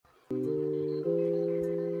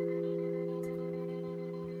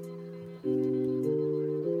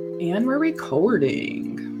And we're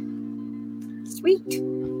recording. Sweet.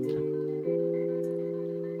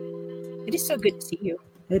 It is so good to see you.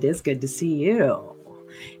 It is good to see you.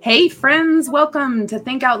 Hey friends, welcome to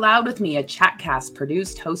Think Out Loud with me, a chatcast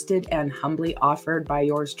produced, hosted, and humbly offered by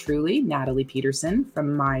yours truly, Natalie Peterson,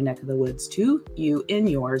 from my neck of the woods to you in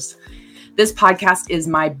yours. This podcast is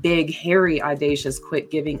my big, hairy, audacious, quit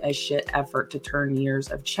giving a shit effort to turn years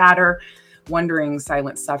of chatter, wondering,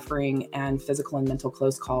 silent suffering, and physical and mental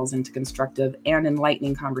close calls into constructive and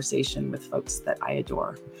enlightening conversation with folks that I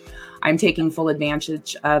adore. I'm taking full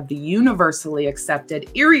advantage of the universally accepted,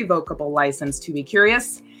 irrevocable license to be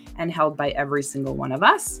curious and held by every single one of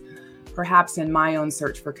us. Perhaps in my own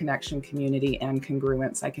search for connection, community, and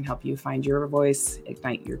congruence, I can help you find your voice,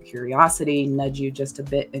 ignite your curiosity, nudge you just a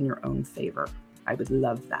bit in your own favor. I would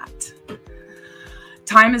love that.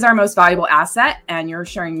 Time is our most valuable asset, and your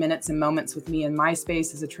sharing minutes and moments with me in my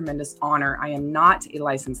space is a tremendous honor. I am not a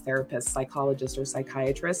licensed therapist, psychologist, or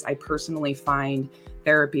psychiatrist. I personally find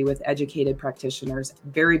therapy with educated practitioners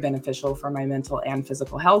very beneficial for my mental and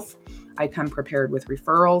physical health. I come prepared with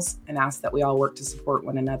referrals and ask that we all work to support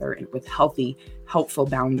one another with healthy, helpful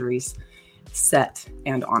boundaries set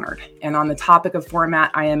and honored. And on the topic of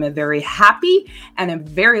format, I am a very happy and a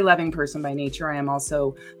very loving person by nature. I am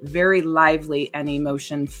also very lively and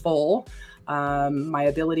emotion-full. My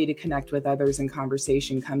ability to connect with others in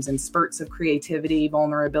conversation comes in spurts of creativity,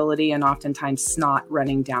 vulnerability, and oftentimes snot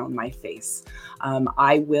running down my face.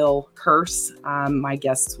 I will curse. My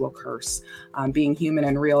guests will curse. Being human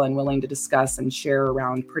and real and willing to discuss and share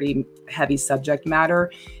around pretty heavy subject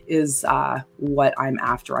matter is what I'm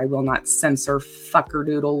after. I will not censor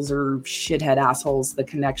fuckerdoodles or shithead assholes. The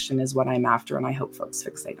connection is what I'm after, and I hope folks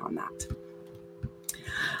fixate on that.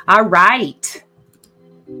 All right.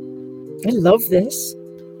 I love this.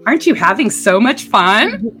 Aren't you having so much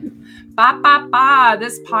fun?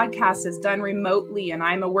 This podcast is done remotely and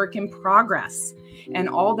I'm a work in progress. And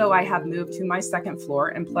although I have moved to my second floor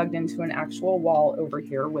and plugged into an actual wall over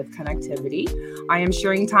here with connectivity, I am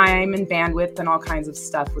sharing time and bandwidth and all kinds of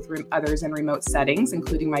stuff with others in remote settings,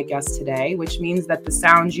 including my guest today, which means that the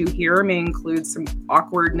sounds you hear may include some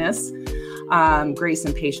awkwardness. Grace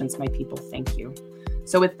and patience, my people. Thank you.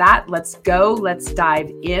 So with that, let's go. Let's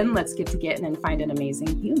dive in. Let's get to getting and find an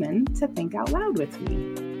amazing human to think out loud with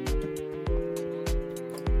me.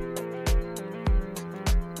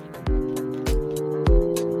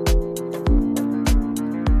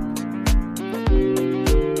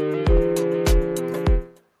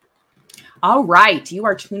 All right, you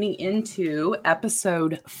are tuning into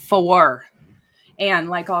episode 4. And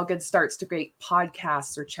like all good starts to great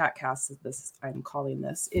podcasts or chatcasts, this I'm calling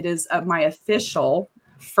this, it is my official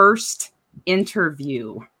first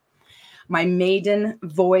interview, my maiden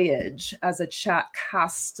voyage as a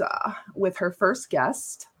chatcaster with her first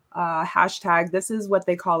guest. Hashtag, this is what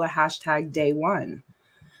they call a hashtag day one.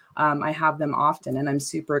 I have them often, and I'm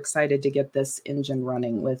super excited to get this engine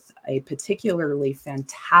running with a particularly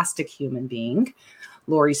fantastic human being,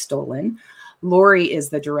 Laurie Stolen. Laurie is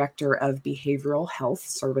the Director of Behavioral Health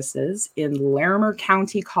Services in Larimer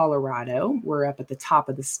County, Colorado. We're up at the top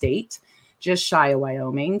of the state, just shy of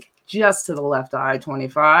Wyoming, just to the left of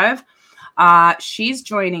I-25. She's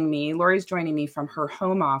joining me. Laurie's joining me from her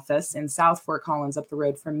home office in South Fort Collins, up the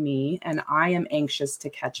road from me, and I am anxious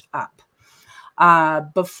to catch up.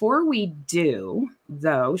 Before we do,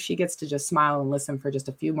 though, she gets to just smile and listen for just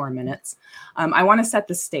a few more minutes. I want to set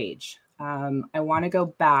the stage. I want to go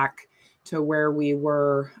back to where we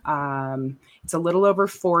were. It's a little over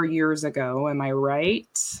 4 years ago. Am I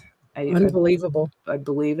right? Unbelievable. I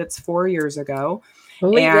believe it's 4 years ago.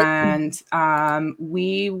 Believe and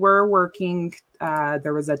we were working.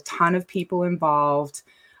 There was a ton of people involved.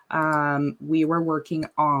 We were working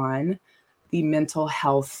on the mental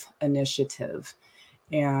health initiative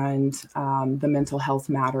and the Mental Health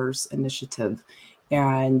Matters initiative.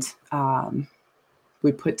 And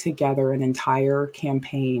we put together an entire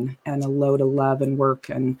campaign and a load of love and work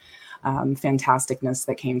and fantasticness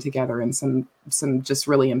that came together, and some just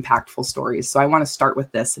really impactful stories. So I want to start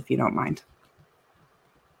with this, if you don't mind.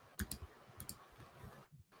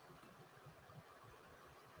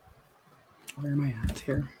 Where am I at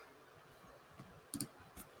here?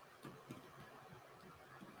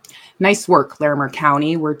 Nice work, Larimer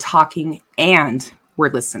County. We're talking and we're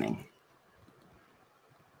listening.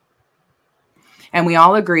 And we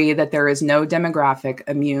all agree that there is no demographic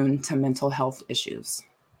immune to mental health issues.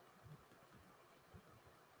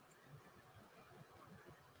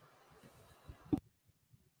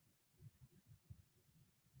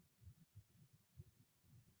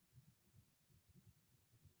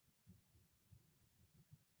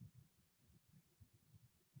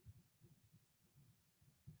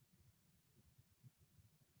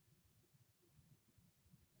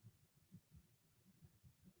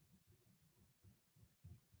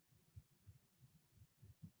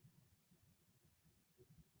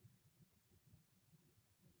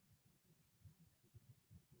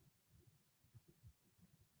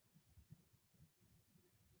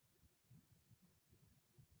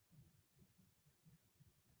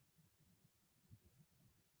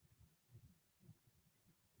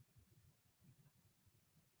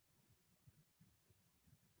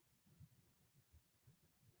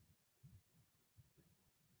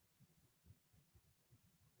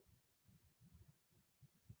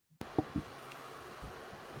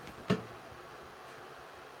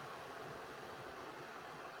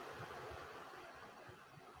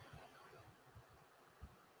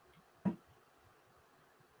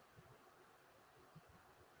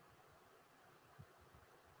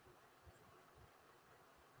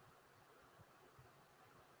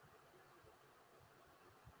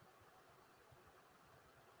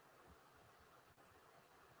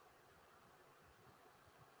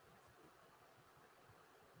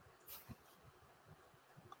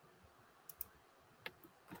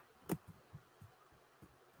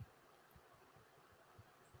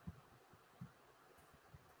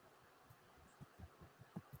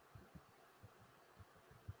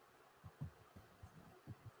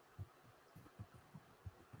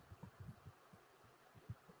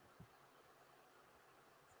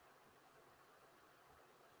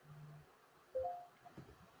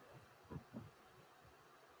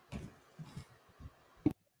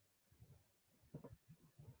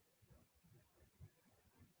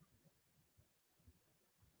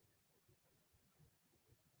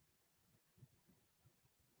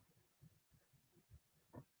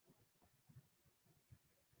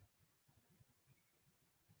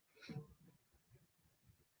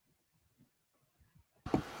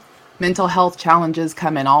 Mental health challenges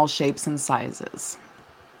come in all shapes and sizes.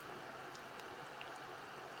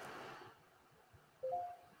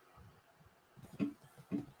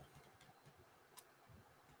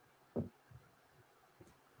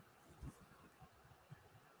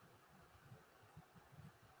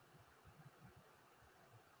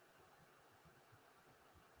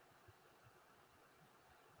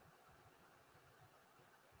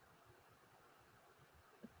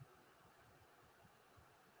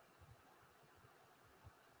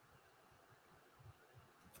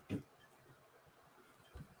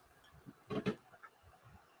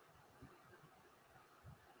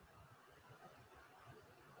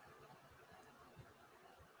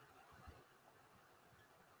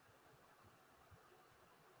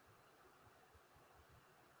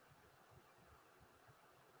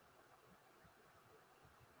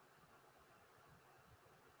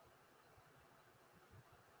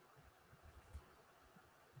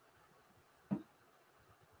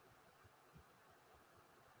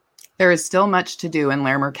 There is still much to do in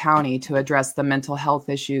Larimer County to address the mental health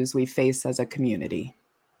issues we face as a community.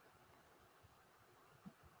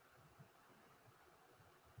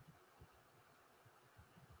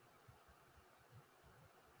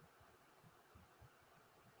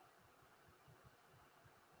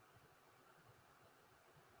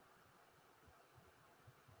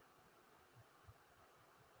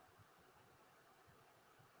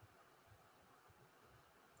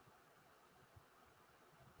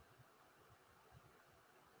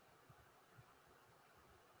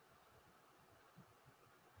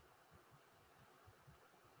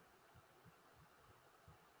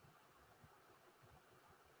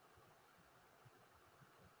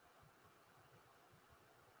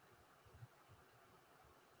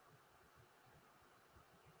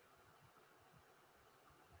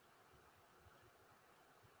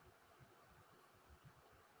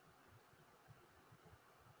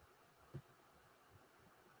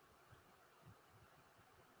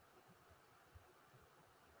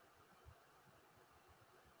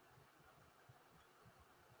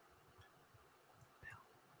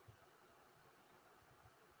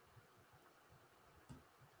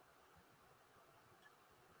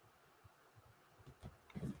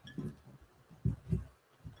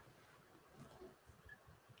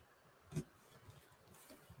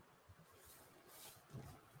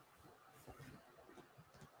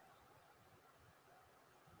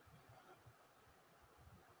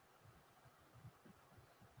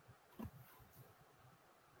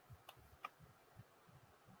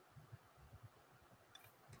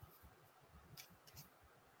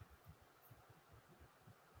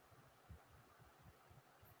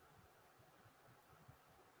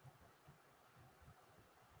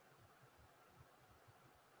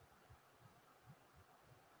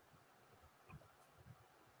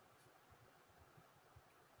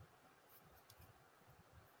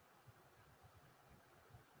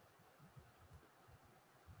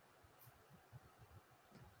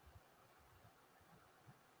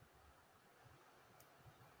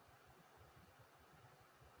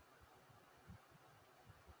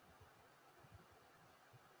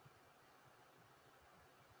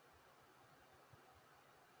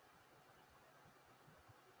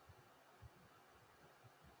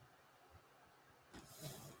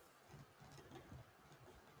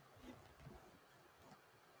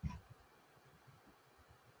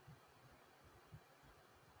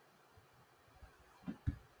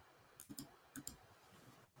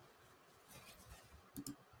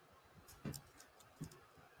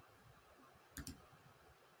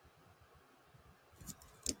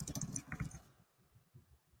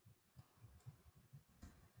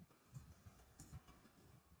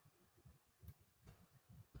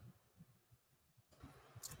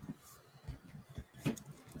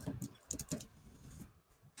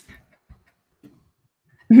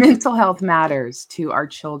 Mental health matters to our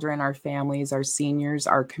children, our families, our seniors,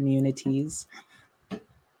 our communities.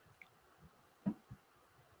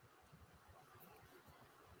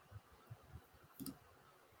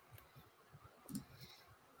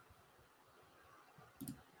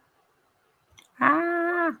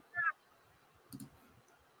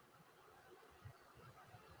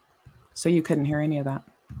 So you couldn't hear any of that?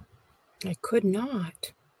 I could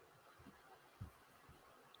not.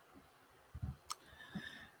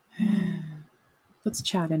 Let's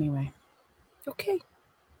chat anyway. Okay.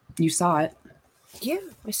 You saw it. Yeah,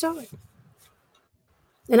 I saw it.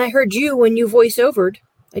 And I heard you when you voice overed.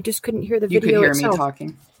 I just couldn't hear the video itself. You could hear itself. me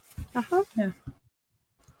talking. Uh-huh. Yeah.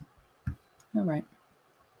 All right.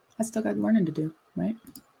 I still got learning to do, right?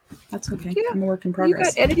 That's okay. Yeah. I'm a work in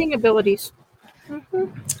progress. You got editing abilities.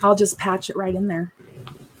 I'll just patch it right in there.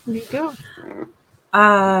 There you go.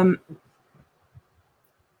 Um,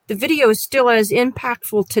 The video is still as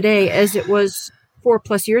impactful today as it was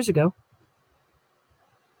 4+ years ago.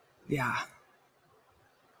 Yeah.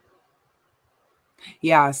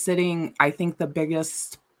 Yeah, I think the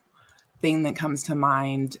biggest thing that comes to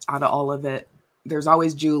mind out of all of it, there's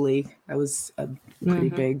always Julie. That was a pretty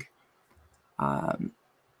big,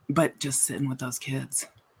 but just sitting with those kids.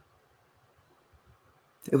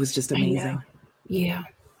 It was just amazing. Yeah.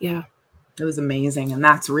 It was amazing. And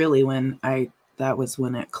that's really that was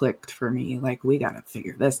when it clicked for me. Like, we got to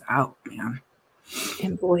figure this out, man.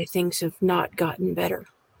 And boy, things have not gotten better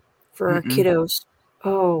for our kiddos.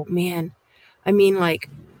 Oh, man. I mean, like,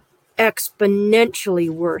 exponentially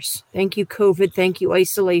worse. Thank you, COVID. Thank you,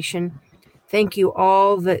 isolation. Thank you,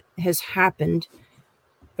 all that has happened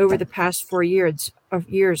over the past 4 years.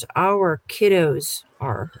 Our kiddos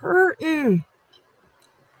are hurting.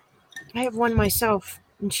 I have one myself,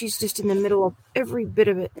 and she's just in the middle of every bit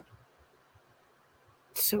of it.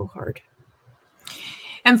 It's so hard.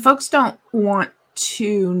 And folks don't want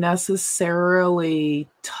to necessarily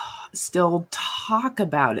still talk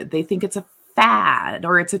about it. They think it's a fad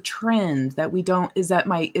or it's a trend that we don't. Is that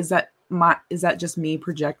just me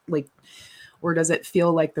or does it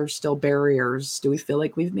feel like there's still barriers? Do we feel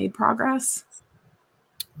like we've made progress?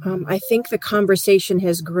 I think the conversation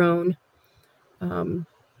has grown.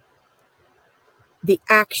 The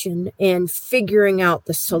action and figuring out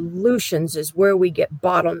the solutions is where we get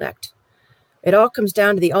bottlenecked. It all comes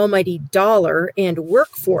down to the almighty dollar and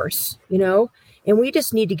workforce, and we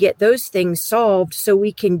just need to get those things solved so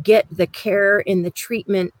we can get the care and the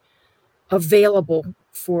treatment available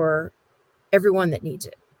for everyone that needs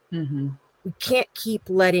it. Mm-hmm. We can't keep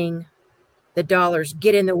letting the dollars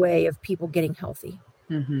get in the way of people getting healthy.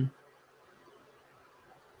 Mm-hmm.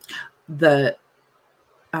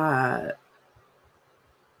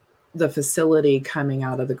 The facility coming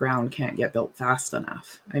out of the ground can't get built fast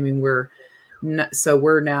enough. I mean, we're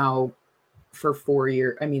now for 4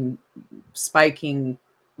 years, spiking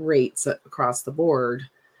rates across the board.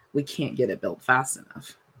 We can't get it built fast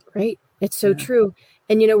enough. Right. It's so true.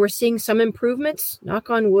 And, we're seeing some improvements, knock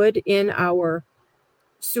on wood, in our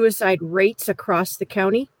suicide rates across the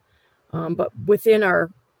county. But within our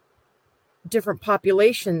different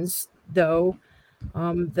populations, though,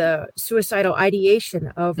 the suicidal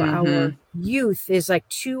ideation of our youth is like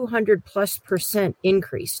 200+%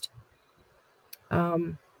 increased.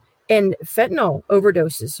 And fentanyl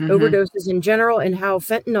overdoses in general, and how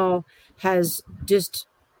fentanyl has just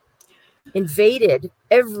invaded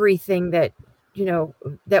everything that,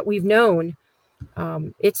 that we've known.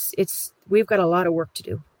 We've got a lot of work to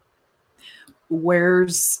do. Where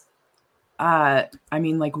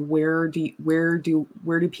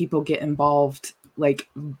do people get involved? Like,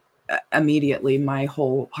 immediately my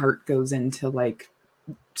whole heart goes into like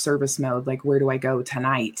service mode. Like, where do I go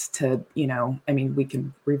tonight to, we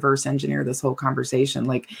can reverse engineer this whole conversation.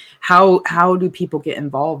 Like, how do people get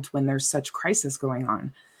involved when there's such crisis going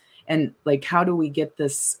on? And like, how do we get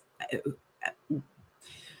this?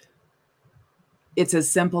 It's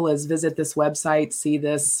as simple as visit this website, see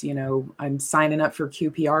this, I'm signing up for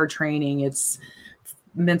QPR training. It's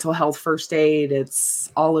mental health first aid.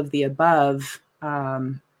 It's all of the above.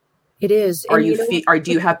 It is.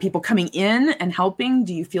 Do you have people coming in and helping?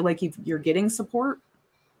 Do you feel like you're getting support?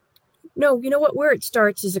 No, you know what? Where it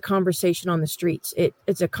starts is a conversation on the streets.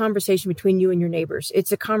 It's a conversation between you and your neighbors.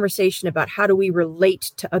 It's a conversation about how do we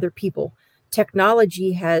relate to other people.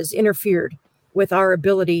 Technology has interfered with our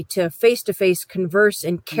ability to face-to-face converse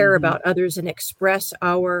and care about others and express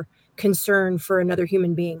our concern for another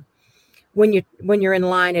human being. When you're in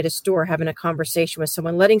line at a store having a conversation with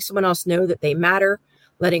someone, letting someone else know that they matter,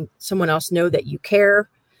 letting someone else know that you care,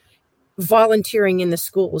 volunteering in the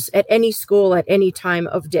schools, at any school, at any time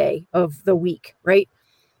of day, of the week, right?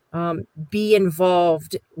 Be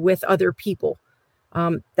involved with other people.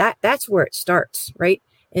 That's where it starts, right?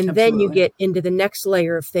 And Absolutely. Then you get into the next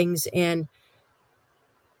layer of things, and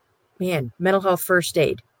man, mental health first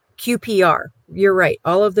aid, QPR, you're right.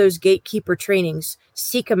 All of those gatekeeper trainings,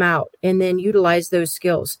 seek them out and then utilize those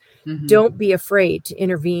skills. Don't be afraid to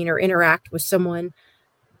intervene or interact with someone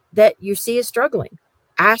that you see is struggling.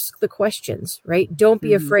 Ask the questions, right? Don't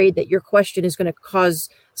be afraid that your question is going to cause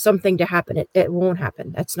something to happen. It won't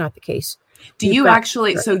happen. That's not the case. So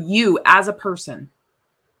you as a person,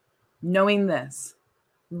 knowing this,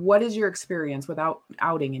 what is your experience without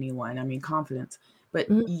outing anyone? Confidence. But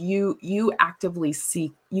you actively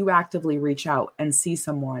reach out and see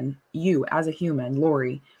someone, you as a human,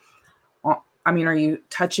 Laurie. Are you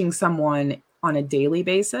touching someone on a daily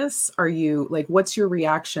basis? Are you like, what's your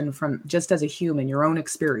reaction from just as a human, your own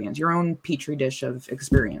experience, your own petri dish of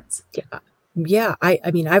experience? Yeah.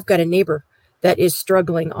 I mean, I've got a neighbor that is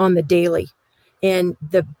struggling on the daily, and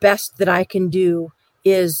the best that I can do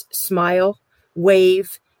is smile,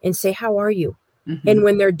 wave, and say, how are you? Mm-hmm. And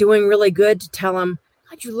when they're doing really good, to tell them,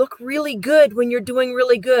 God, you look really good when you're doing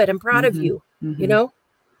really good. I'm proud of you. You know,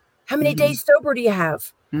 how many days sober do you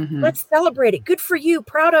have? Let's celebrate it. Good for you.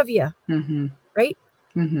 Proud of you. Right?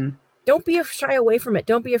 Don't be shy away from it.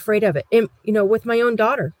 Don't be afraid of it. And, you know, with my own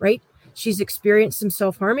daughter, right? She's experienced some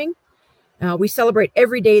self-harming. We celebrate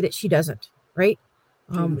every day that she doesn't, right?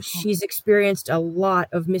 She's experienced a lot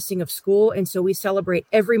of missing of school. And so we celebrate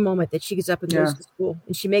every moment that she gets up and goes to school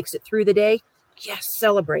and she makes it through the day. Yes,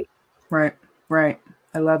 celebrate. Right.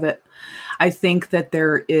 I love it. I think that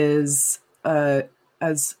there is,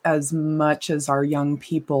 as much as our young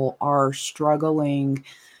people are struggling,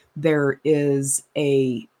 there is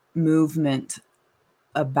a movement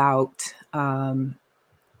about of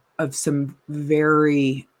some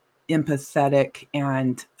very empathetic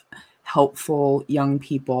and helpful young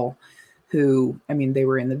people who, I mean, they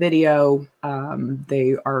were in the video.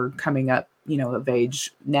 They are coming up, of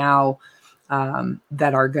age now,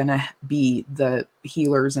 that are going to be the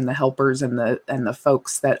healers and the helpers and the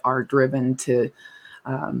folks that are driven to,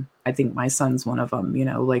 I think my son's one of them,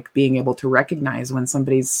 like being able to recognize when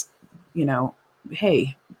somebody's,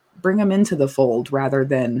 hey, bring them into the fold rather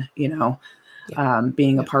than,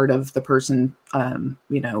 being a part of the person,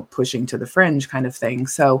 pushing to the fringe kind of thing.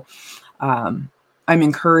 So I'm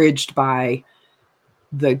encouraged by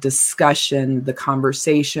the discussion, the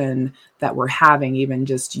conversation that we're having, even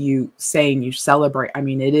just you saying you celebrate. I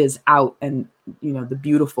mean, it is out, and, the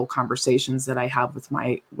beautiful conversations that I have with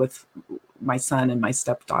my son and my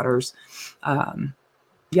stepdaughters.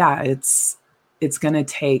 It's going to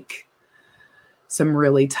take some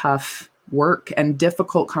really tough work and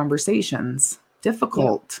difficult conversations,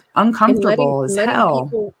 uncomfortable as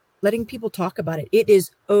hell. Letting people talk about it. It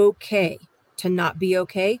is okay to not be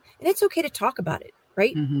okay. And it's okay to talk about it,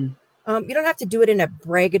 right? You don't have to do it in a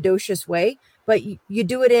braggadocious way, but you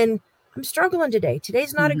do it in, I'm struggling today.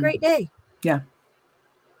 Today's not a great day. Yeah.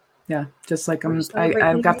 Just like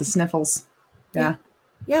I've got the sniffles. Yeah.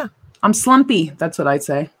 I'm slumpy. That's what I'd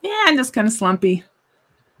say. Yeah. I'm just kind of slumpy.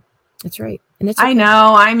 That's right. And it's okay. I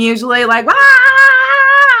know I'm usually like,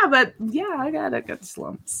 but yeah, I got good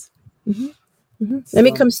slumps. Let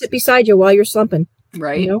me come sit beside you while you're slumping.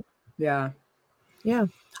 Right. Yeah.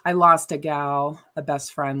 I lost a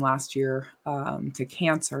best friend last year, to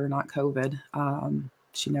cancer, not COVID.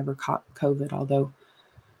 She never caught COVID, although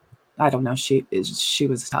I don't know. She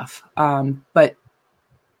was tough. But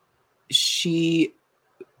she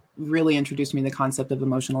really introduced me to the concept of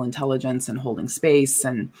emotional intelligence and holding space.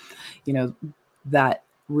 And, that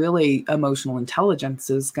really emotional intelligence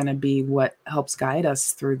is going to be what helps guide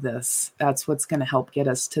us through this. That's what's going to help get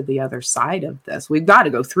us to the other side of this. We've got to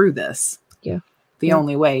go through this. Yeah. The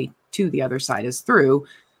only way to the other side is through.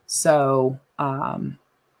 So, the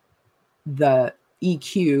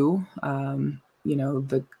EQ,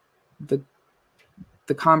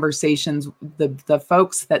 the conversations, the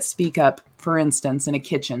folks that speak up, for instance, in a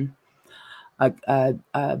kitchen,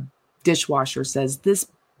 a dishwasher says,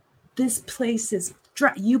 this place is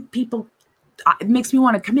dry. You people, it makes me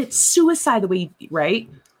want to commit suicide the way, right?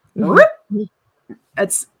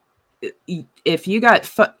 It's, if you got,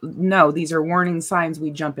 no, these are warning signs. We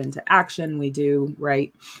jump into action. We do,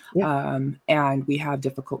 right? And we have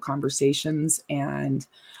difficult conversations. And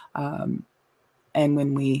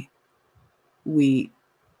when we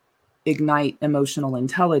ignite emotional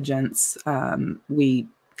intelligence, we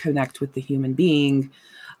connect with the human being.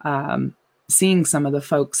 Seeing some of the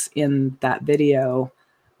folks in that video,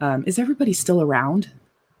 is everybody still around?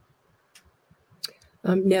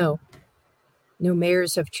 No,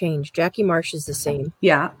 mayors have changed. Jackie Marsh is the same.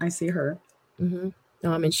 Yeah, I see her.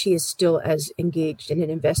 And she is still as engaged and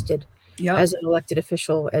invested as an elected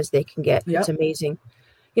official as they can get. It's amazing.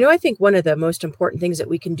 I think one of the most important things that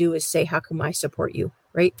we can do is say, how can I support you?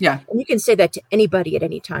 Right? Yeah. And you can say that to anybody at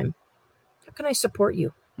any time. How can I support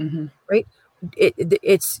you? Right?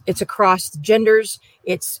 It's across genders.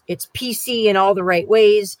 It's PC in all the right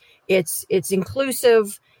ways. It's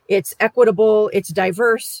inclusive. It's equitable. It's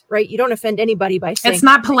diverse. Right? You don't offend anybody by saying it's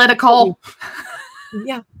not political.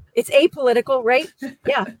 Yeah. It's apolitical, right?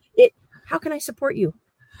 Yeah. How can I support you?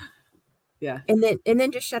 Yeah. And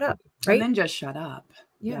then just shut up. Right? And then just shut up.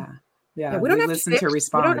 Yeah. We don't have listen to fix, to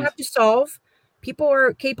respond. We don't have to solve. People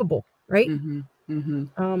are capable, right?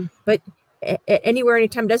 But anywhere,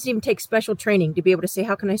 anytime, doesn't even take special training to be able to say,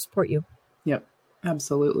 how can I support you? Yep,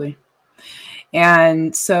 absolutely.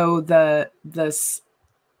 And so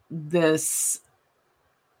this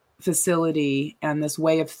facility and this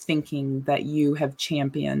way of thinking that you have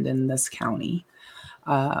championed in this county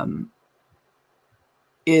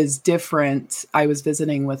is different. I was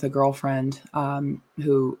visiting with a girlfriend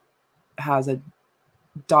who has a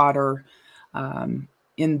daughter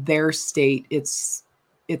in their state. It's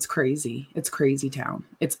crazy. It's crazy town.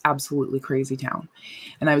 It's absolutely crazy town.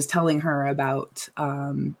 And I was telling her about,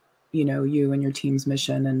 you and your team's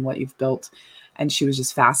mission and what you've built. And she was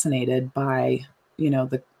just fascinated by,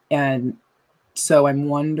 and so I'm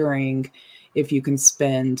wondering if you can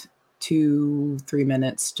spend 2-3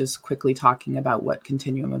 minutes just quickly talking about what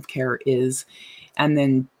continuum of care is. And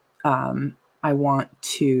then I want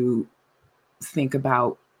to think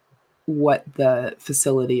about what the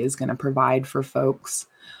facility is going to provide for folks.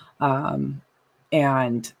 And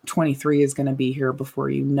 23 is going to be here before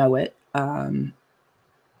you know it. I'm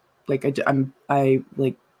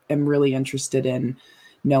really interested in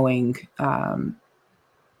knowing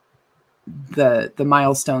the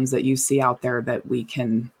milestones that you see out there that we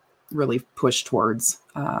can really push towards,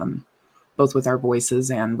 both with our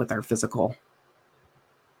voices and with our physical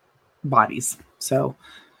bodies. So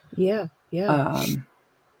yeah.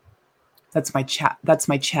 That's my chat. That's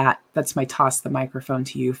my toss the microphone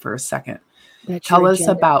to you for a second. Tell us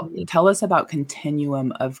about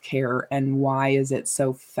continuum of care and why is it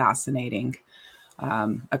so fascinating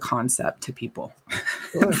a concept to people?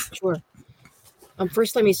 Sure.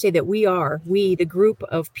 First, let me say that we, the group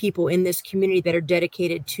of people in this community that are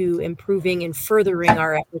dedicated to improving and furthering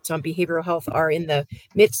our efforts on behavioral health, are in the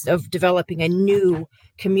midst of developing a new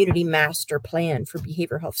community master plan for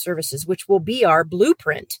behavioral health services, which will be our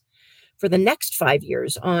blueprint for the next 5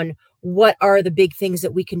 years on what are the big things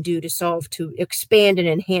that we can do to expand and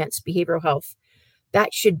enhance behavioral health.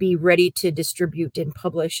 That should be ready to distribute and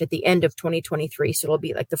publish at the end of 2023. So it'll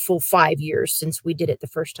be like the full 5 years since we did it the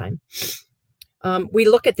first time. We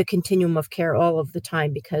look at the continuum of care all of the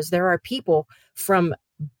time because there are people from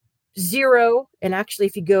zero. And actually,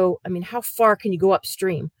 if you go, how far can you go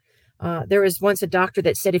upstream? There was once a doctor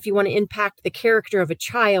that said, if you want to impact the character of a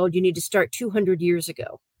child, you need to start 200 years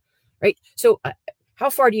ago. Right. So how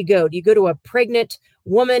far do you go? Do you go to a pregnant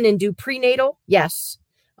woman and do prenatal? Yes.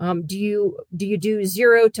 Do you do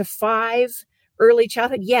 0 to 5 early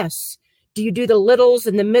childhood? Yes. Do you do the littles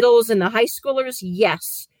and the middles and the high schoolers?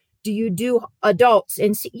 Yes. Do you do adults?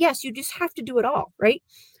 And yes, you just have to do it all. Right.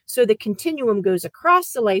 So the continuum goes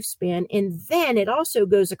across the lifespan, and then it also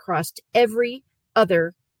goes across every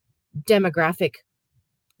other demographic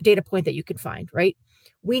data point that you can find. Right.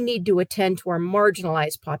 We need to attend to our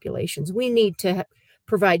marginalized populations. We need to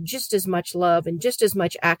provide just as much love and just as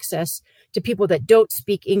much access to people that don't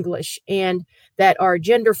speak English and that are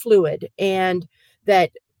gender fluid and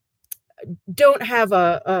that don't have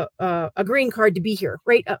a green card to be here,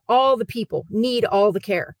 right? All the people need all the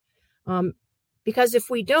care. Because if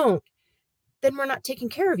we don't, then we're not taking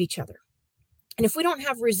care of each other. And if we don't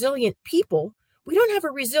have resilient people, we don't have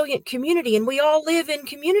a resilient community, and we all live in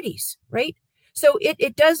communities, right? So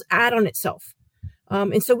it does add on itself.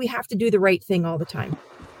 And so we have to do the right thing all the time.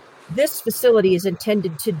 This facility is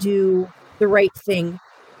intended to do the right thing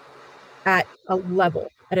at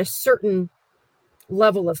a certain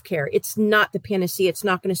level of care. It's not the panacea. It's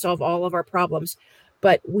not going to solve all of our problems.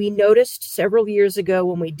 But we noticed several years ago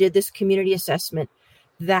when we did this community assessment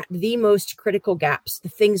that the most critical gaps, the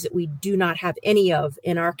things that we do not have any of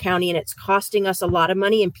in our county, and it's costing us a lot of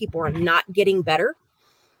money and people are not getting better,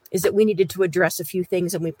 is that we needed to address a few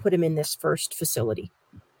things, and we put them in this first facility.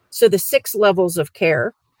 So the 6 levels of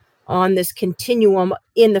care on this continuum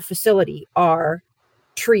in the facility are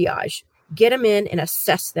triage. Get them in and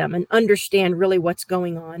assess them and understand really what's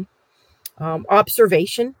going on.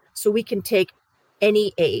 Observation, so we can take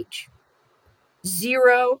any age,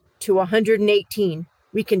 0 to 118.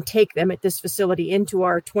 We can take them at this facility into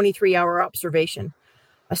our 23-hour observation,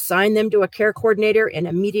 assign them to a care coordinator, and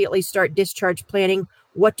immediately start discharge planning.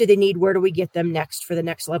 What do they need? Where do we get them next for the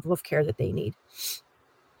next level of care that they need?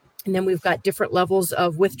 And then we've got different levels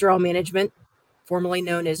of withdrawal management, formerly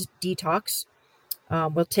known as detox.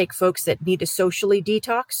 We'll take folks that need to socially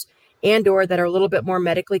detox and or that are a little bit more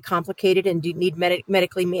medically complicated and do need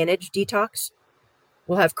medically managed detox.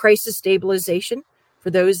 We'll have crisis stabilization for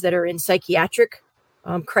those that are in psychiatric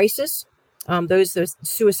crisis, those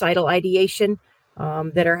suicidal ideation,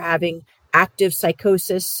 that are having active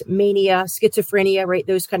psychosis, mania, schizophrenia, right?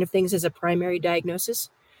 Those kind of things as a primary diagnosis.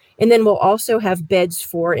 And then we'll also have beds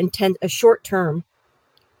for a short-term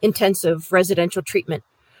intensive residential treatment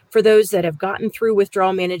for those that have gotten through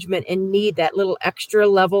withdrawal management and need that little extra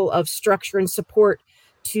level of structure and support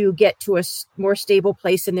to get to a more stable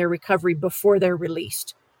place in their recovery before they're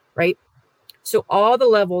released, right? So all the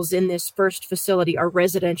levels in this first facility are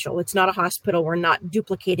residential. It's not a hospital. We're not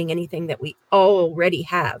duplicating anything that we already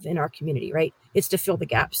have in our community, right? It's to fill the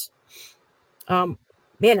gaps.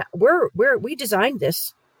 Man, we designed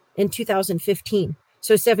this in 2015,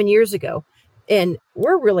 so 7 years ago, and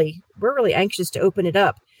we're really anxious to open it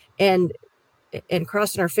up and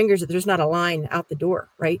crossing our fingers that there's not a line out the door,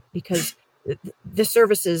 right? Because the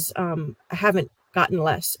services haven't gotten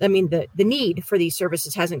less. I mean, the need for these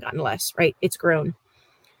services hasn't gotten less, right? It's grown.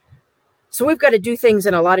 So we've got to do things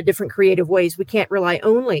in a lot of different creative ways. We can't rely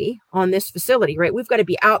only on this facility, right? We've got to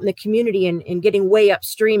be out in the community and getting way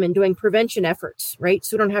upstream and doing prevention efforts, right?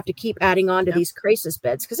 So we don't have to keep adding on to these crisis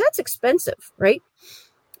beds because that's expensive, right?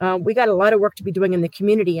 We got a lot of work to be doing in the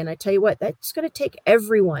community. And I tell you what, that's going to take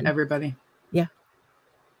everyone. Everybody. Yeah.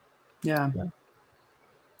 Yeah.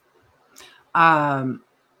 I'm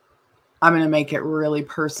going to make it really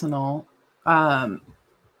personal.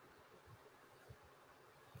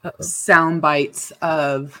 Sound bites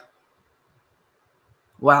of,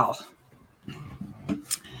 well,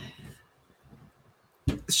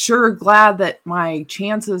 sure glad that my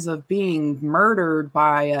chances of being murdered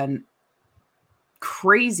by a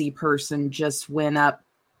crazy person just went up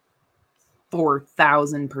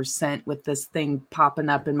 4,000% with this thing popping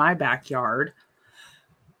up in my backyard.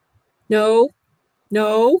 No.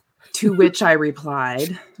 To which I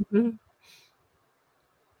replied, mm-hmm.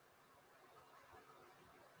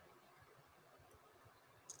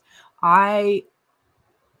 I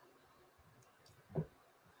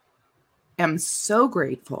am so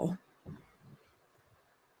grateful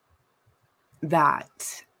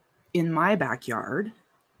that in my backyard,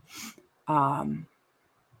 I've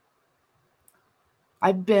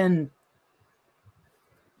been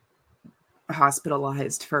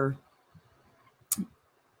hospitalized for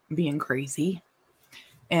being crazy.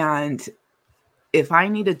 And if I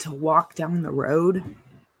needed to walk down the road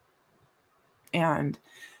and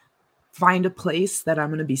find a place that I'm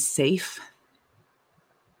going to be safe,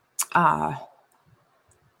 I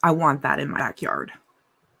want that in my backyard.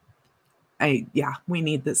 We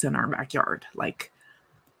need this in our backyard, like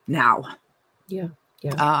now. Yeah.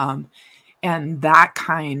 And that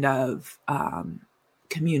kind of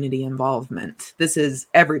community involvement. This is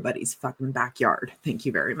everybody's fucking backyard. Thank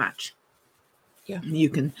you very much. Yeah. You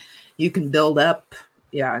can build up,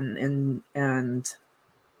 and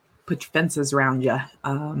put your fences around you.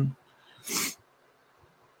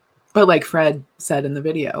 But like Fred said in the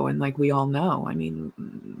video, and like we all know, I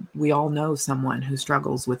mean, we all know someone who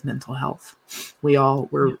struggles with mental health. We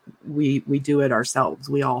do it ourselves.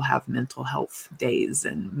 We all have mental health days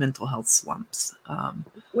and mental health slumps.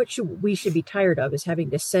 What we should be tired of is having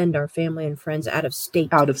to send our family and friends out of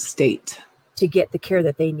state to get the care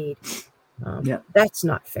that they need. That's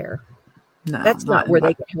not fair. No, that's not where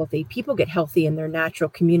they get healthy. People get healthy in their natural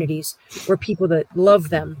communities where people that love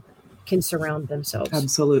them can surround themselves.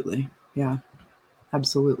 Absolutely. Yeah,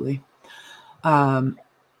 absolutely.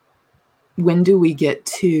 When do we get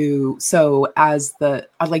to,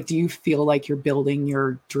 do you feel like you're building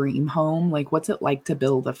your dream home? Like, what's it like to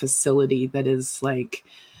build a facility that is like,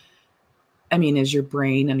 I mean, is your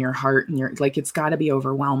brain and your heart and it's got to be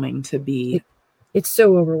overwhelming to be. It's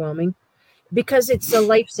so overwhelming because it's a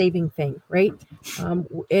life-saving thing, right?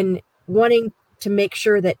 And wanting to make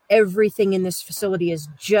sure that everything in this facility is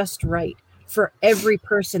just right for every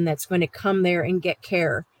person that's going to come there and get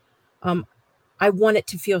care. I want it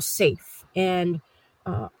to feel safe, and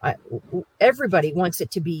everybody wants it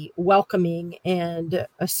to be welcoming and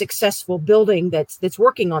a successful building that's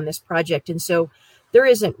working on this project. And so there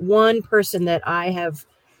isn't one person that I have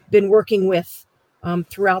been working with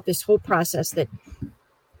throughout this whole process that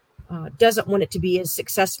doesn't want it to be as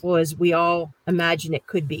successful as we all imagine it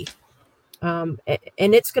could be. And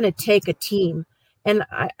it's going to take a team. And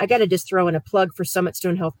I got to just throw in a plug for Summit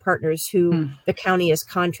Stone Health Partners, who the county is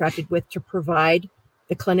contracted with to provide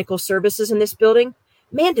the clinical services in this building.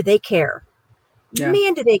 Man, do they care. Yeah.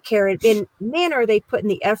 Man, do they care. And man, are they putting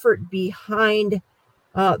the effort behind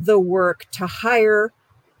the work to hire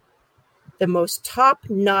the most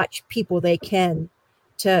top-notch people they can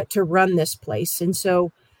to run this place. And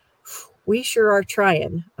so we sure are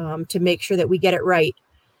trying to make sure that we get it right.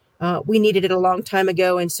 We needed it a long time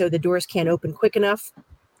ago, and so the doors can't open quick enough.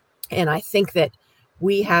 And I think that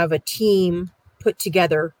we have a team put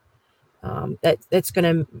together that's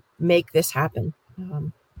going to make this happen.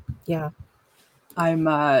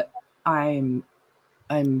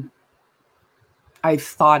 I've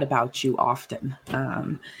thought about you often,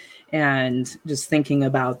 and just thinking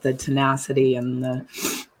about the tenacity and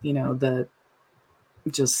the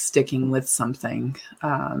just sticking with something,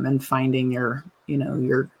 and finding your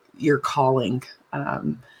calling.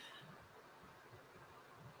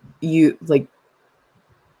 You like,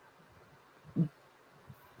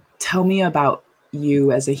 tell me about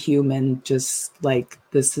you as a human, just like,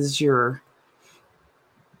 this is your,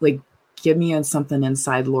 like, give me something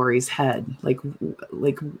inside Laurie's head. Like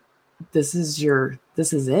this is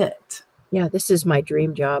it. Yeah, this is my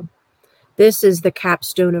dream job. This is the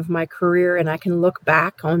capstone of my career, and I can look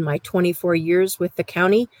back on my 24 years with the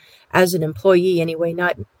county as an employee anyway,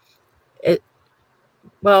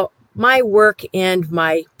 my work and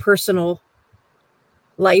my personal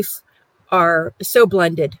life are so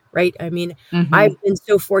blended, right? I mean, Mm-hmm. I've been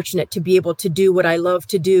so fortunate to be able to do what I love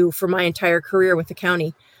to do for my entire career with the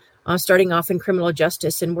county, starting off in criminal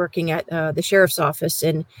justice and working at the sheriff's office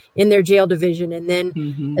and in their jail division, and then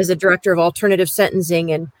Mm-hmm. as a director of alternative sentencing.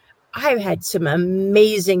 And I've had some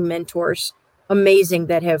amazing mentors, amazing,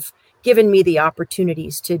 that have given me the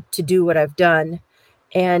opportunities to do what I've done,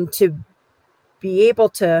 and to be able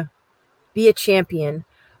to be a champion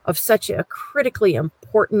of such a critically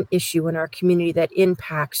important issue in our community that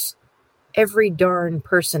impacts every darn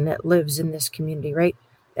person that lives in this community, right?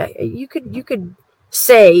 You could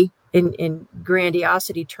say in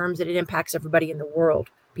grandiosity terms that it impacts everybody in the world.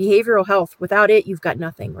 Behavioral health, without it, you've got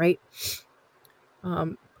nothing, right?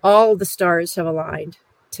 All the stars have aligned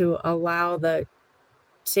to allow the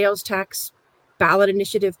sales tax ballot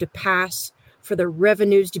initiative to pass, for the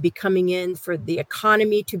revenues to be coming in, for the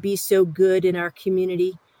economy to be so good in our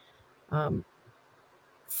community,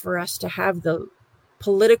 for us to have the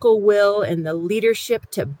political will and the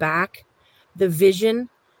leadership to back the vision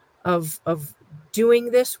of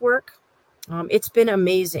doing this work. It's been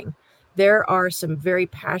amazing. There are some very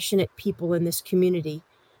passionate people in this community.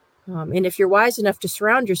 And if you're wise enough to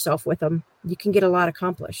surround yourself with them, you can get a lot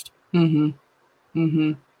accomplished. Mm-hmm.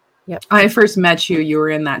 Mm-hmm. Yep. When I first met you, you were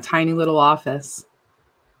in that tiny little office.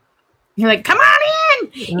 You're like, come on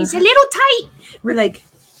in. It's a little tight. We're like,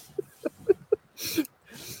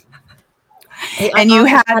 and you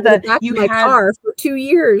had the car for 2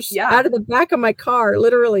 years. Yeah. Out of the back of my car,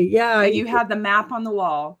 literally. Yeah. And you had the map on the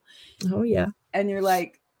wall. Oh, yeah. And you're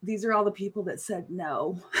like, these are all the people that said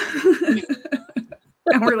no.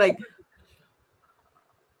 And we're like,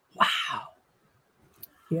 wow.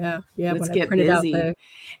 Yeah. Let's get busy. Out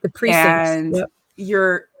the precincts. And yep.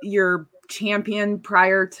 your champion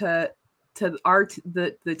prior to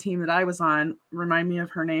the team that I was on, remind me of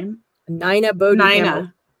her name. Nina Bowden.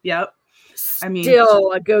 Nina. Yep.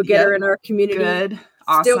 Still a go-getter in our community. Good.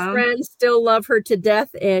 Awesome. Still friends, still love her to death,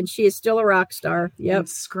 and she is still a rock star. Yep. I'm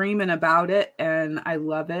screaming about it, and I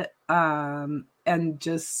love it. And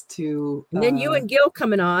just to... And then you and Gil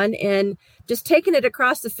coming on and just taking it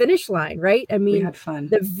across the finish line, right? I mean, we had fun.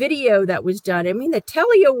 The video that was done. I mean, the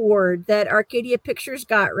Telly Award that Arcadia Pictures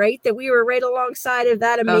got, right? That we were right alongside of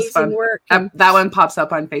that amazing work. That one pops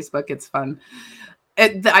up on Facebook. It's fun.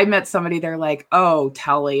 I met somebody, they're like, oh,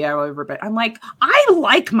 Telly. I'm like, I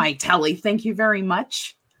like my Telly. Thank you very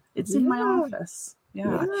much. It's in my office.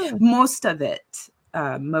 Yeah. Most of that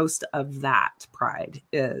pride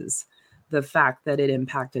is the fact that it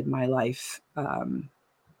impacted my life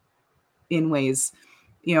in ways,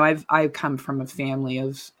 I've come from a family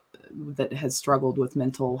that has struggled with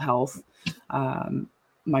mental health.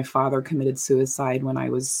 My father committed suicide when I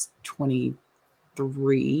was 23.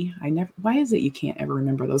 Why is it you can't ever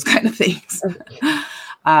remember those kind of things?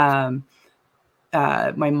 My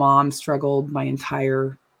mom struggled my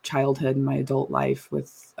entire childhood and my adult life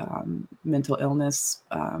with mental illness,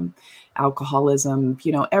 alcoholism,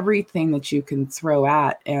 everything that you can throw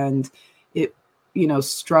at. And it,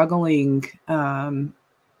 struggling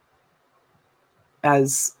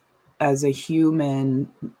as a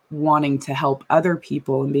human, wanting to help other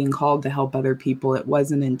people and being called to help other people. It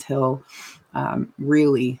wasn't until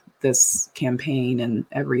really this campaign and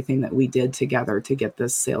everything that we did together to get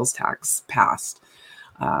this sales tax passed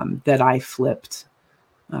that I flipped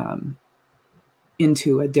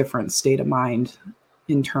into a different state of mind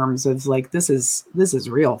in terms of like, this is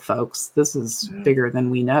real, folks. This is bigger than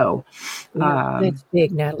we know. Yeah, that's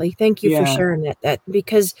big, Natalie. Thank you for sharing that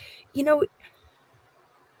because,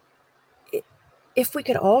 if we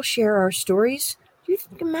could all share our stories, you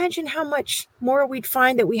imagine how much more we'd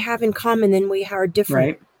find that we have in common than we are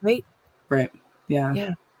different. Right.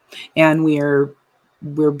 Yeah. And we're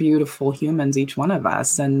beautiful humans, each one of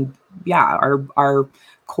us. And our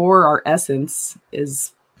core, our essence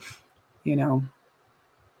is,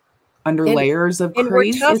 under layers of and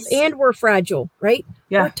crazy. We're tough and we're fragile, right?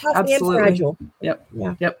 Yeah, we're tough absolutely. and fragile.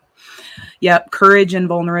 Yep. Yep. Courage and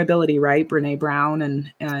vulnerability, right? Brene Brown,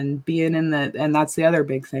 and being in and that's the other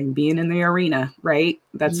big thing, being in the arena, right?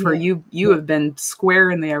 That's where you have been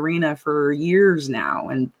square in the arena for years now,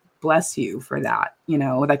 and bless you for that.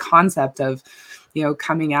 The concept of,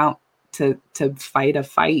 coming out to fight a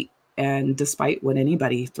fight, and despite what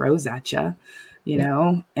anybody throws at you,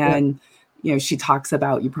 and, she talks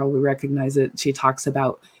about, you probably recognize it. She talks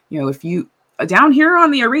about, if you, down here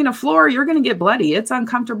on the arena floor, you're going to get bloody. It's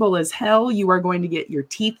uncomfortable as hell. You are going to get your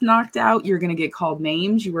teeth knocked out. You're going to get called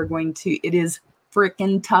names. It is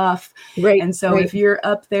freaking tough. Right. And so if you're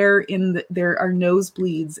up there there are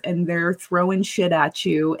nosebleeds and they're throwing shit at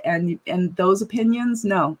you and those opinions,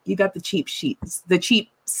 no, you got the cheap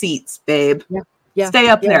seats, babe. Yeah. Stay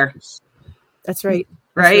up there. That's right.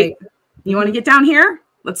 Right. You want to get down here?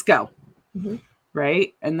 Let's go. Mm-hmm.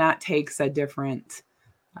 Right. And that takes a different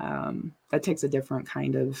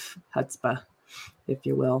kind of chutzpah, if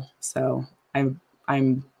you will. So I've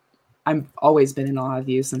always been in awe of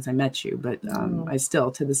you since I met you, but I still,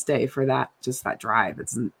 to this day, for that drive,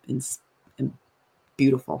 it's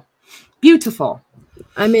beautiful.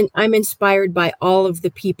 I'm inspired by all of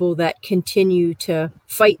the people that continue to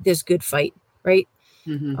fight this good fight, right?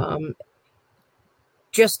 Mm-hmm.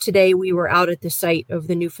 Just today, we were out at the site of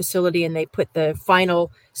the new facility, and they put the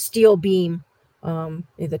final steel beam,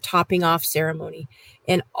 the topping off ceremony,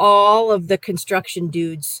 and all of the construction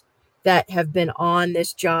dudes that have been on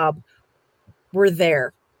this job were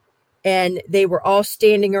there, and they were all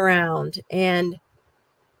standing around, and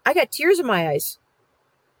I got tears in my eyes.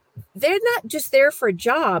 They're not just there for a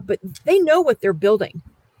job, but they know what they're building,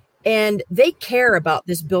 and they care about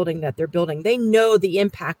this building that they're building. They know the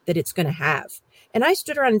impact that it's going to have. And I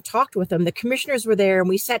stood around and talked with them. The commissioners were there, and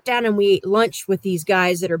we sat down and we ate lunch with these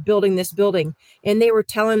guys that are building this building, and they were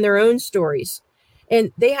telling their own stories.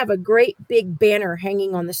 And they have a great big banner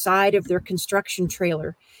hanging on the side of their construction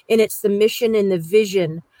trailer, and it's the mission and the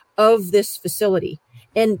vision of this facility.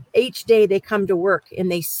 And each day they come to work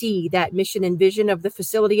and they see that mission and vision of the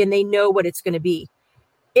facility, and they know what it's going to be.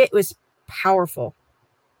 It was powerful.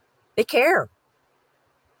 They care.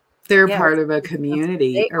 They're part of a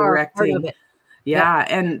community. They are part of it. Yeah.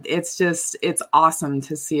 And it's awesome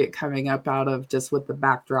to see it coming up out of just with the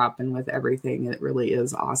backdrop and with everything. It really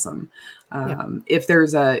is awesome. If there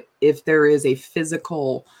is a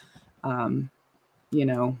physical,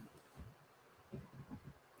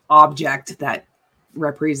 object that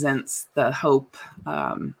represents the hope,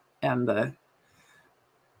 and the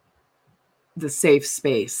safe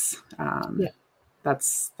space.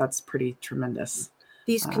 That's pretty tremendous.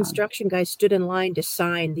 These construction guys stood in line to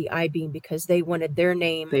sign the I-beam because they wanted their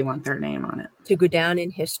name. They want their name on it to go down in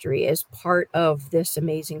history as part of this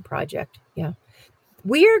amazing project. Yeah.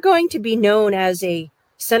 We are going to be known as a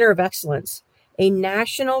center of excellence, a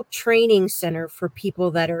national training center for people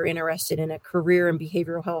that are interested in a career in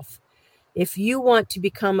behavioral health. If you want to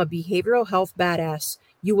become a behavioral health badass,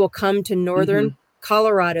 you will come to Northern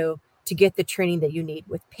Colorado to get the training that you need,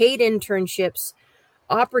 with paid internships,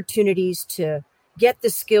 opportunities to get the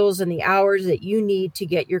skills and the hours that you need to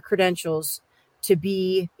get your credentials to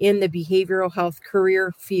be in the behavioral health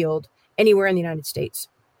career field anywhere in the United States.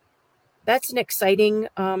 That's an exciting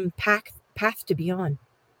path to be on.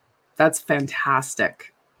 That's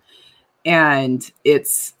fantastic. And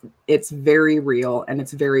it's very real, and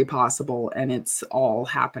it's very possible, and it's all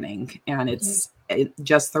happening, and it's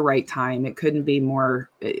just the right time. It couldn't be more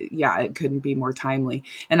timely.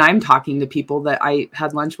 And I'm talking to people that I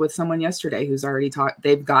had lunch with someone yesterday who's already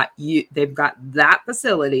they've got that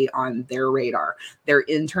facility on their radar. They're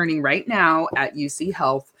interning right now at UC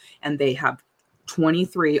Health, and they have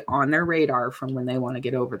 23 on their radar from when they want to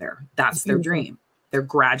get over there. That's their dream. They're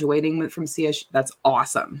graduating from CSU. That's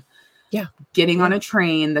awesome. Yeah. Getting on a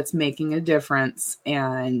train that's making a difference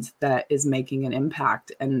and that is making an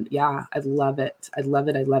impact. And yeah, I love it. I love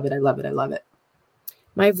it. I love it. I love it. I love it.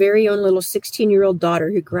 My very own little 16-year-old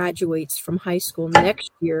daughter, who graduates from high school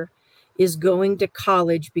next year, is going to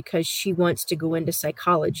college because she wants to go into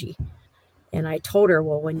psychology. And I told her,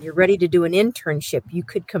 well, when you're ready to do an internship, you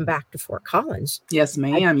could come back to Fort Collins. Yes,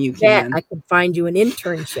 ma'am, you can. I could find you an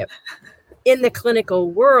internship in the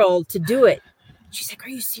clinical world to do it. She's like, are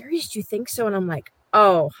you serious? Do you think so? And I'm like,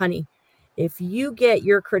 oh, honey, if you get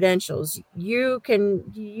your credentials, you can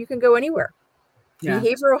go anywhere. Yeah.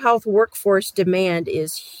 Behavioral health workforce demand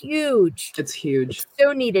is huge. It's huge. It's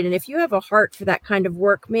so needed. And if you have a heart for that kind of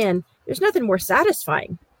work, man, there's nothing more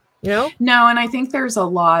satisfying, No, and I think there's a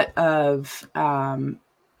lot of,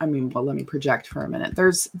 let me project for a minute.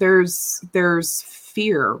 There's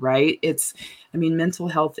fear, right? Mental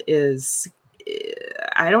health is,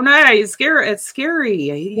 I don't know. It's scary. It's scary.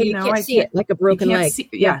 You can't see it like a broken leg.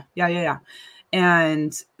 Yeah.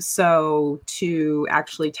 And so to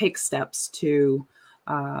actually take steps to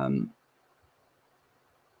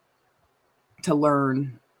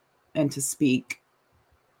learn and to speak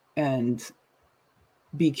and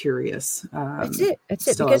be curious. That's it.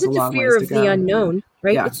 Because it's a fear of the unknown,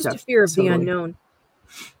 right? It's just a fear of the unknown.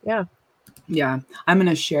 Yeah. Yeah. I'm going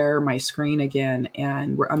to share my screen again,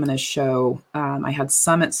 and I'm going to show, I had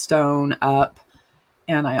Summit Stone up,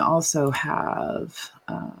 and I also have,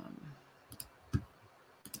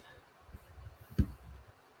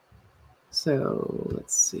 so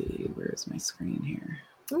let's see, where's my screen here?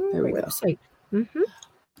 There we website. go.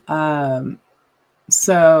 Mm-hmm.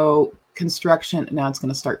 So construction, now it's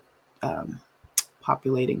going to start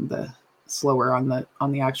populating the slower on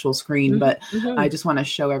the actual screen, but I just want to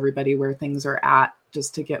show everybody where things are at,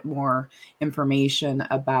 just to get more information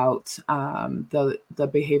about the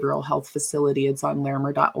behavioral health facility. It's on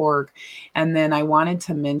larimer.org. And then I wanted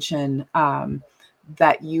to mention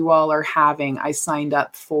that you all are having, I signed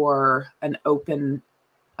up for an open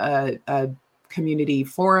community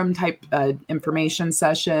forum type information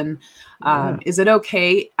session. Is it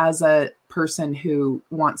okay as a person who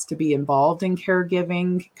wants to be involved in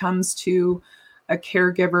caregiving comes to a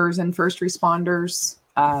caregivers and first responders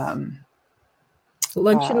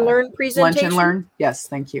lunch and learn presentation? Lunch and learn. Yes.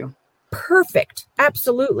 Thank you. Perfect.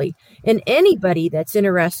 Absolutely. And anybody that's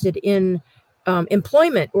interested in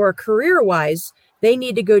employment or career-wise, they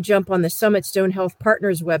need to go jump on the Summit Stone Health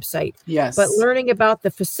Partners website. Yes. But learning about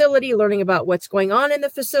the facility, learning about what's going on in the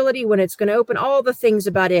facility, when it's going to open, all the things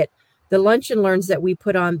about it. The lunch and learns that we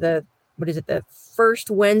put on the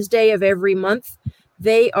first Wednesday of every month,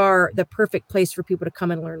 they are the perfect place for people to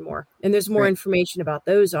come and learn more. And there's more information about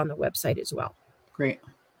those on the website as well. Great.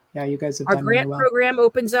 Yeah, you guys have Our done grant really well. program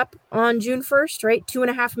opens up on June 1st, right?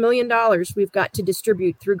 $2.5 million we've got to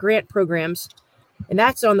distribute through grant programs. And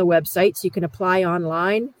that's on the website, so you can apply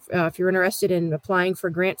online if you're interested in applying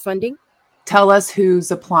for grant funding. Tell us who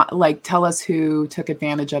took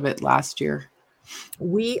advantage of it last year.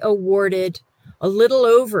 We awarded a little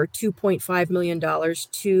over $2.5 million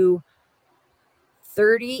to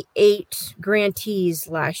 38 grantees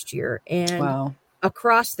last year. And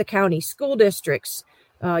across the county, school districts,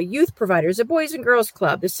 youth providers, the Boys and Girls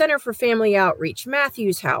Club, the Center for Family Outreach,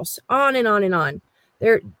 Matthews House, on and on and on.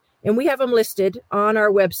 And we have them listed on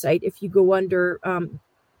our website if you go under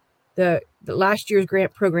the last year's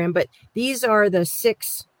grant program. But these are the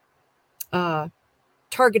 6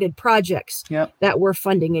 targeted projects that we're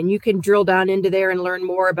funding. And you can drill down into there and learn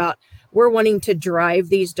more about, we're wanting to drive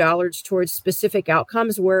these dollars towards specific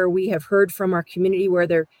outcomes where we have heard from our community where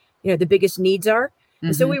they're, the biggest needs are. Mm-hmm.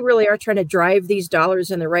 And so we really are trying to drive these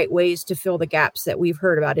dollars in the right ways to fill the gaps that we've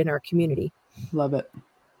heard about in our community. Love it.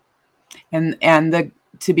 And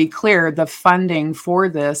to be clear, the funding for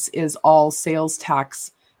this is all sales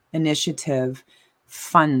tax initiative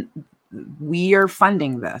fund. We are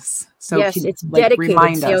funding this. So yes, it's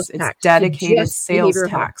dedicated sales tax. It's dedicated sales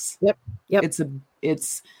tax. Yep.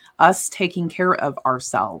 It's us taking care of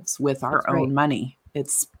ourselves with our own money.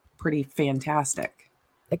 It's pretty fantastic.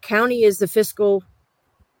 The county is the fiscal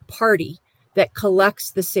party that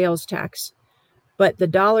collects the sales tax, but the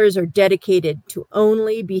dollars are dedicated to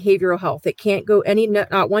only behavioral health. It can't go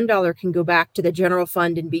not $1 can go back to the general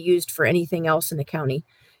fund and be used for anything else in the county.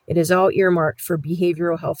 It is all earmarked for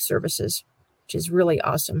behavioral health services, which is really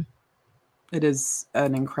awesome. It is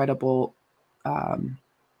an incredible,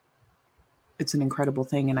 it's an incredible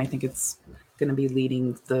thing. And I think it's going to be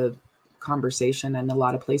leading the conversation in a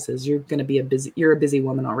lot of places. You're a busy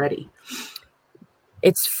woman already.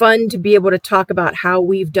 It's fun to be able to talk about how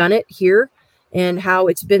we've done it here and how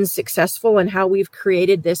it's been successful and how we've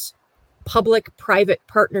created this public-private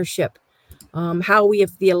partnership. How we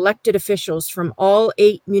have the elected officials from all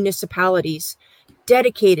 8 municipalities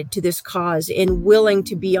dedicated to this cause and willing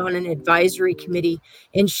to be on an advisory committee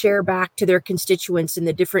and share back to their constituents in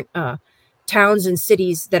the different towns and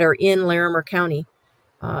cities that are in Larimer County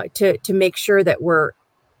to make sure that we're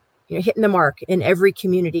hitting the mark in every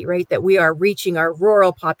community, right? That we are reaching our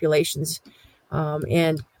rural populations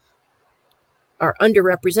and our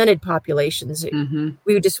underrepresented populations. Mm-hmm.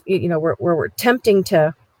 We just, we're attempting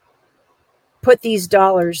to put these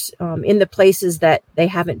dollars in the places that they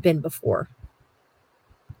haven't been before.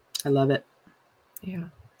 I love it. Yeah.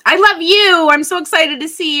 I love you. I'm so excited to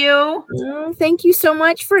see you. Thank you so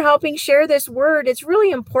much for helping share this word. It's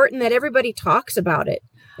really important that everybody talks about it.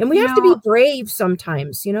 And we have to be brave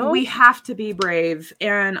sometimes, We have to be brave.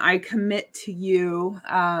 And I commit to you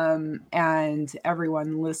and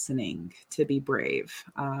everyone listening to be brave.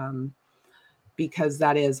 because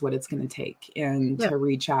that is what it's going to take, and to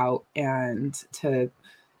reach out and to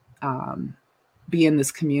be in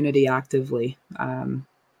this community actively,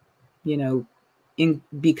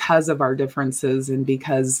 because of our differences and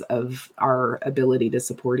because of our ability to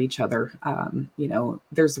support each other.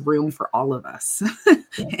 There's room for all of us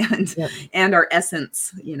and our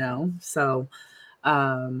essence, so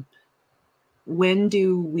when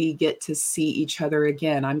do we get to see each other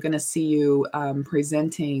again? I'm going to see you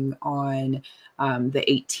presenting on the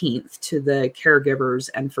 18th to the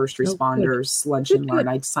caregivers and first responders lunch and learn.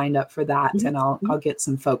 I'd signed up for that, and I'll get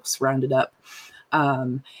some folks rounded up.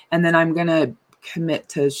 And then I'm going to commit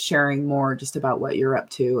to sharing more just about what you're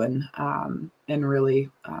up to, and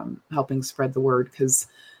really helping spread the word, because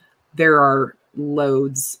there are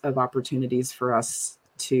loads of opportunities for us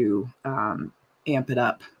to amp it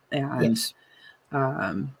up. And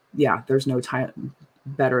there's no time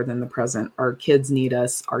better than the present. Our kids need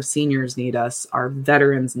us, our seniors need us, our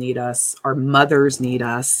veterans need us, our mothers need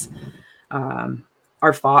us,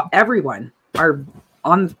 everyone.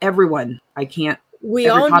 I can't. We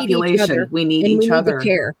all need each other. We need each other. Need to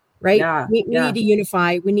care, right? Yeah, we need to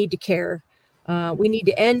unify. We need to care. We need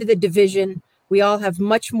to end the division. We all have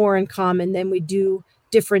much more in common than we do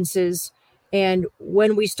differences. And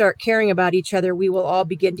when we start caring about each other, we will all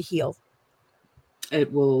begin to heal.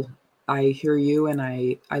 It will. I hear you, and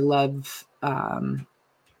I love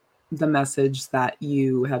the message that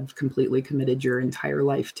you have completely committed your entire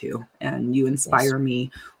life to, and you inspire me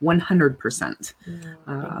 100%.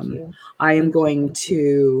 Thank you. I am going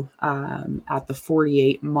to, at the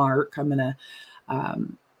 48 mark, I'm going to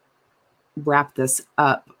wrap this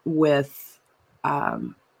up with,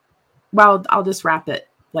 I'll just wrap it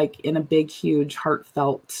like in a big, huge,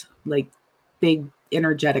 heartfelt, like big,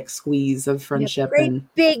 energetic squeeze of friendship, and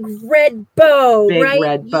big red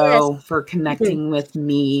bow, for connecting with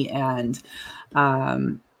me. And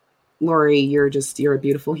Laurie, you're a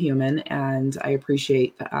beautiful human, and I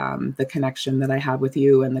appreciate the connection that I have with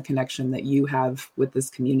you and the connection that you have with this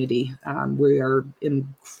community. We are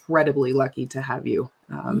incredibly lucky to have you.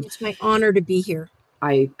 It's my honor to be here.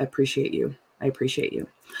 I appreciate you.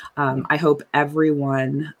 I hope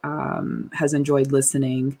everyone has enjoyed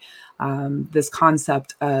listening. This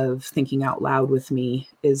concept of thinking out loud with me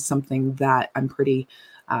is something that I'm pretty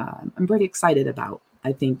excited about.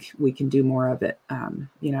 I think we can do more of it,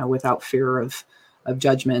 without fear of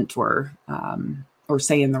judgment or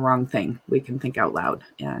saying the wrong thing. We can think out loud,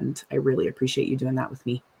 and I really appreciate you doing that with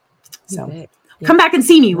me. So come back and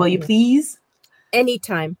see me, will you please?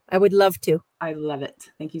 Anytime. I would love to. I love it.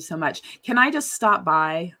 Thank you so much. Can I just stop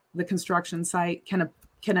by the construction site? Can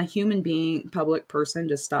a human being, public person,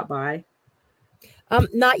 just stop by?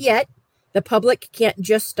 Not yet. The public can't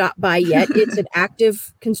just stop by yet. It's an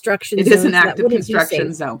active construction zone. It is an active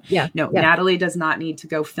construction zone. Yeah. No, Natalie does not need to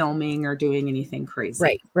go filming or doing anything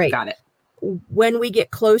crazy. Right. Got it. When we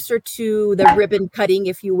get closer to the ribbon cutting,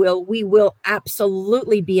 if you will, we will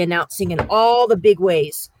absolutely be announcing in all the big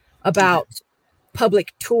ways about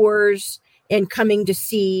public tours and coming to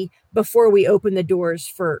see before we open the doors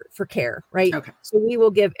for care, right? Okay. So we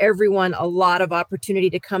will give everyone a lot of opportunity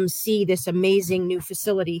to come see this amazing new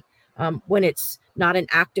facility when it's not an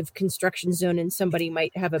active construction zone and somebody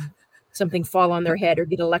might have something fall on their head or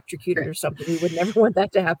get electrocuted or something. We would never want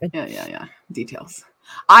that to happen. Yeah. Details.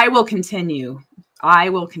 I will continue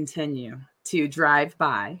to drive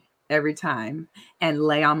by every time and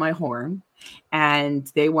lay on my horn,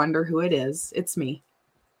 and they wonder who it is. It's me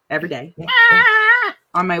every day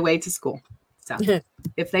on my way to school. So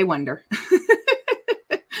if they wonder,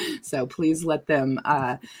 so please let them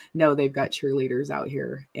know they've got cheerleaders out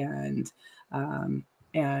here, and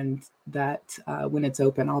that when it's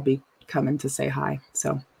open, I'll be coming to say hi.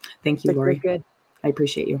 So thank you, Laurie. Good. I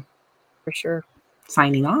appreciate you. For sure.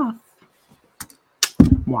 Signing off.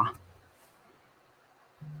 Mwah.